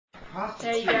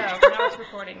prostitute. There you go. Now it's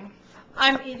recording.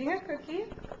 I'm eating a cookie.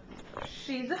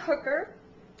 She's a hooker.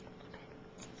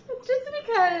 Just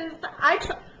because I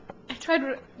tried,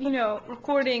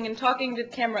 recording and talking to the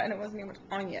camera and it wasn't even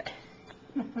on yet.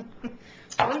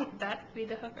 Wouldn't that be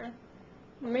the hooker?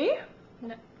 Me?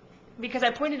 No. Because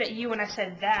I pointed at you and I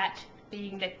said that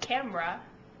being the camera.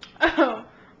 Oh.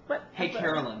 What? Hey,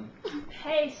 Carolyn.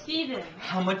 Hey, Steven.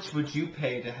 How much would you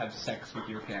pay to have sex with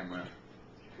your camera?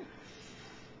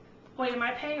 Wait, am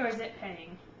I paying or is it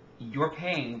paying? You're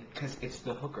paying because it's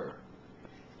the hooker.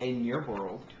 In your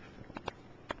world.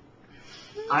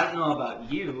 I don't know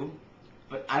about you,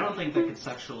 but I don't think that could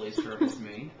sexually service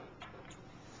me.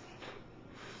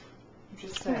 I'm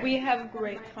just saying. We have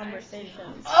great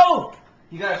conversations. Oh!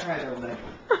 You gotta try it over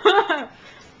there.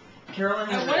 Carolyn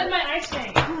has What is my ice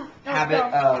thing? habit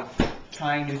of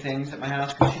trying new things at my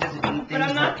house because she doesn't eat things But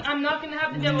I'm like not gonna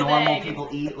have the deviled normal egg. people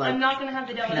eat. Like I'm not gonna have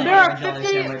the deviled peanut egg. There are butter and jelly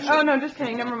 50. sandwich. Oh no, just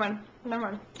kidding. Never mind.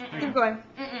 Keep going.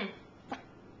 Mm-mm.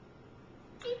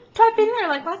 Try being there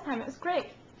like last time. It was great.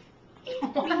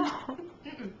 Mm-mm.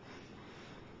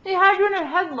 They had you in a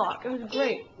headlock. It was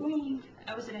great.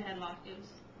 I was in a headlock. It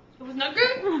was not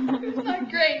good. It was not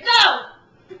great. No!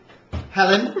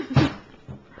 Helen,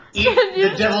 eat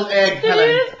the deviled egg, Did Helen.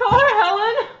 you just call her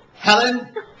Helen?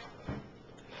 Helen,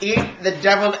 eat the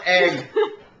deviled egg.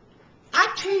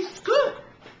 I taste good.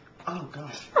 Oh,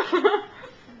 God.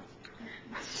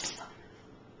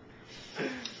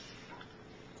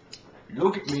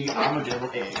 Look at me, I'm a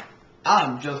deviled egg.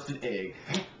 I'm just an egg.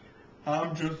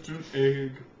 I'm just an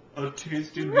egg. A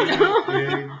tasty little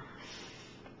egg.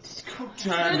 Time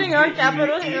to Sitting on get you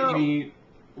Capitol to Hill. eat me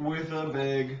with a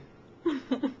bag.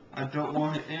 I don't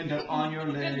want to end up on your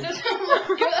leg.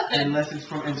 Unless it's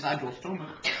from inside your stomach.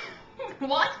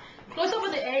 What? Close up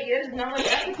with the egg. It is not like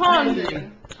that.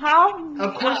 Pond. How?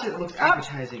 Of course it looks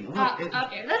appetizing. Look,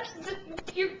 Okay,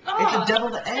 you're. it's a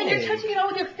deviled egg. And you're touching it all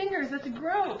with your fingers. That's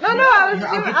gross. No, I was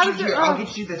Here, doing. I'll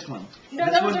get you this one. No,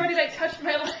 This that was one- already like touched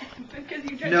my leg because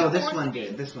you tried No, to this force one me.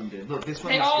 did. This one did. Look, this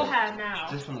one They looks all good. have now.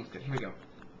 This one looks good. Here we go.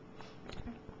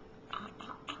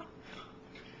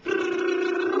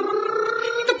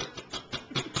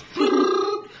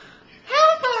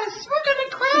 Help us! We're gonna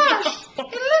crash!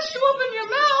 Unless you open your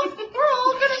mouth, we're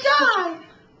all gonna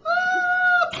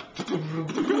die!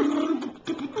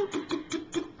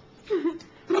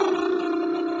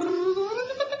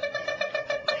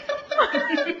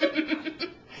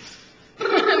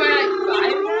 Am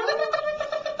I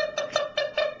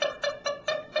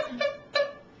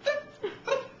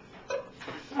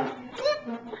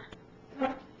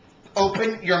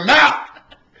Open your mouth!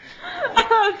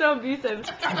 So abusive.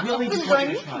 I really just want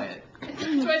you to try it. like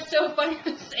 5 now? So it's so funny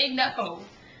to say no.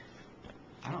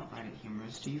 I don't find it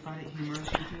humorous. Do you find it humorous,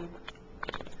 you two?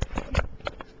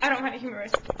 I don't find it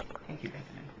humorous. Thank you,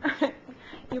 Bethany.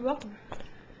 You're welcome.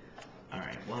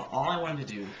 Alright, well, all I wanted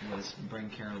to do was bring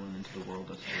Carolyn into the world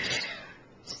of food.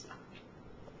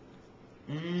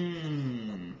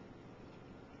 Mmm.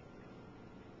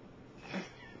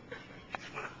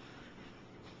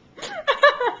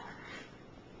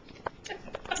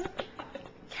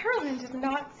 Carolyn does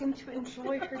not seem to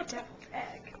enjoy her deviled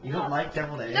egg. You don't like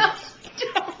deviled eggs?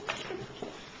 No.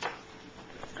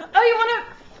 Oh, you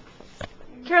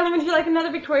wanna? Carolyn, would you like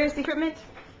another Victoria's Secret mint?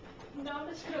 No, I'm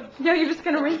just gonna. No, you're just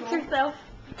gonna rinse yourself.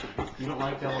 You don't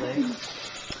like deviled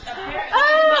eggs? Apparently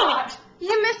Oh! not.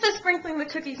 You missed us sprinkling the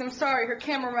cookies. I'm sorry. Her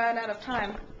camera ran out of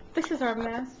time. This is our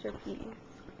masterpiece.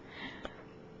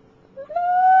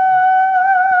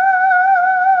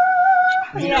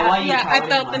 You know why you I probably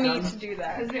felt the like need them? to do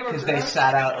that. Because they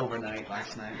sat out overnight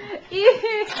last night.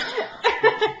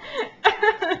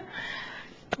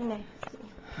 Nasty.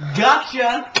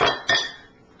 Gotcha!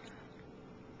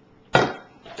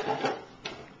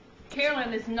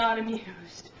 Carolyn is not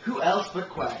amused. Who else but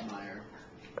Quagmire?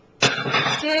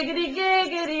 Giggity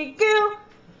giggity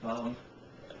goo.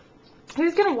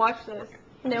 Who's gonna watch this?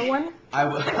 No one? I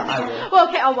will. I will. Well,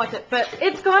 okay, I'll watch it, but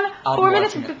it's gone I'll 4 be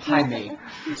minutes watching and it. 15 Hi, seconds. mate.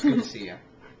 It's good to see you.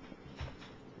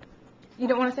 You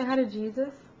don't want to say hi to Jesus?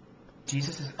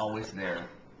 Jesus is always there.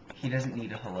 He doesn't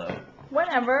need a hello.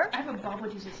 Whatever. I have a bubble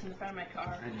Jesus in the front of my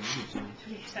car. I know you do. It's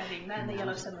really exciting. That and the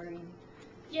yellow submarine.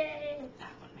 Yay!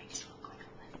 That one makes you look like a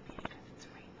lesbian because it's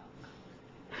rainbow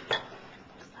color. It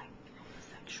looks like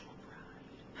homosexual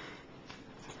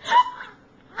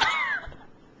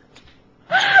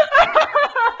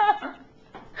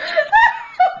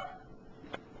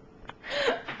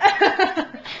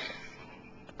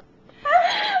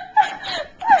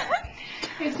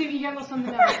Hey, Stevie, you got a little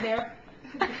something out there.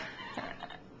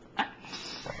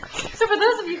 So for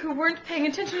those of you who weren't paying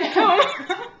attention at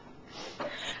home,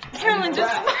 Carolyn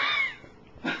just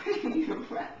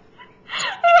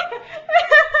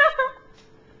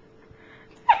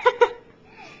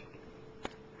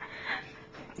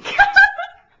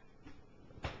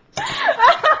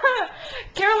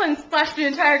Carolyn splashed an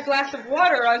entire glass of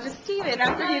water onto Steven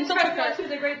after he insulted her. She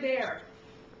was a great bear.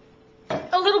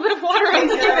 A little bit of water on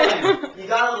Steven. You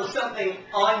got a little something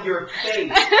on your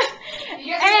face.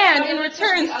 And in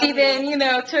return, Steven, you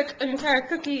know, took an entire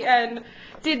cookie and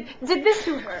did this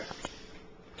to her.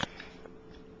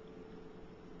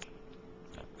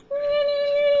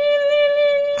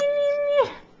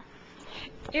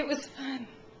 It was fun.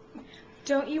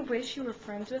 Don't you wish you were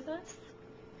friends with us?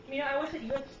 You know, I wish that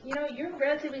you're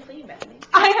relatively clean, Bethany.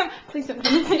 I am. Please don't.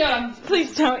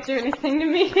 Please don't do anything to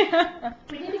me.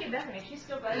 We need to get Bethany. She's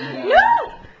still buzzing. Yeah.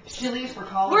 No. She leaves for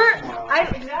college tomorrow.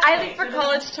 I leave for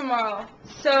college tomorrow,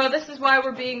 so this is why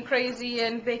we're being crazy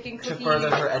and baking cookies. To further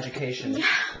her education. Yeah.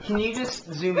 Can you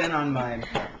just zoom in on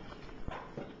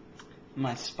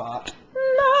my spot?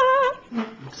 No.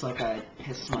 Looks like I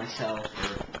pissed myself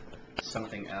or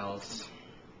something else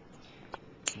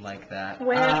like that.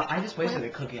 I just wasted a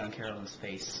cookie on Carolyn's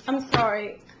face. I'm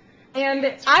sorry. And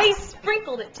I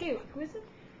sprinkled it too. Who is it?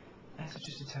 That's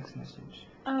just a text message.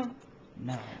 Oh.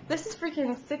 No. This is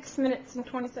freaking 6 minutes and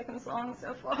 20 seconds long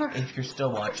so far. If you're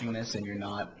still watching this and you're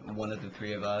not one of the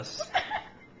three of us,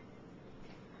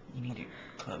 you need to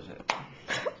close it.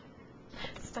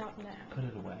 Stop now. Put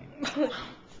it away.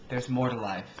 There's more to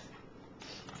life.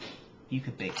 You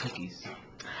could bake cookies.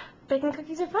 Baking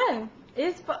cookies are fun.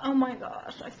 It's fun. Oh my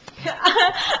gosh.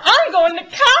 I'm going to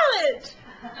college!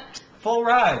 Full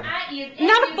ride.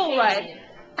 Not a full ride.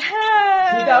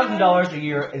 $2,000 a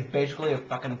year is basically a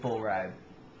fucking full ride.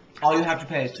 All you have to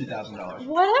pay is $2,000.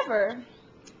 Whatever.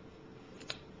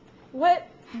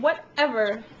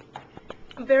 Whatever.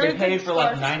 Very They paid good for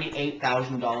like start.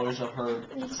 $98,000 of her.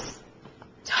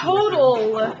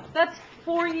 Total. That's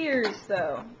 4 years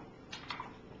though.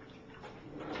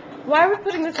 Why are we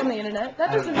putting this on the internet?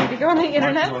 That doesn't need to go on the Why don't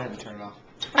internet. you go ahead and turn it off.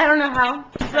 I don't know how.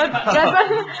 Red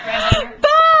button. Bye!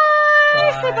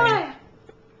 Bye. Say bye.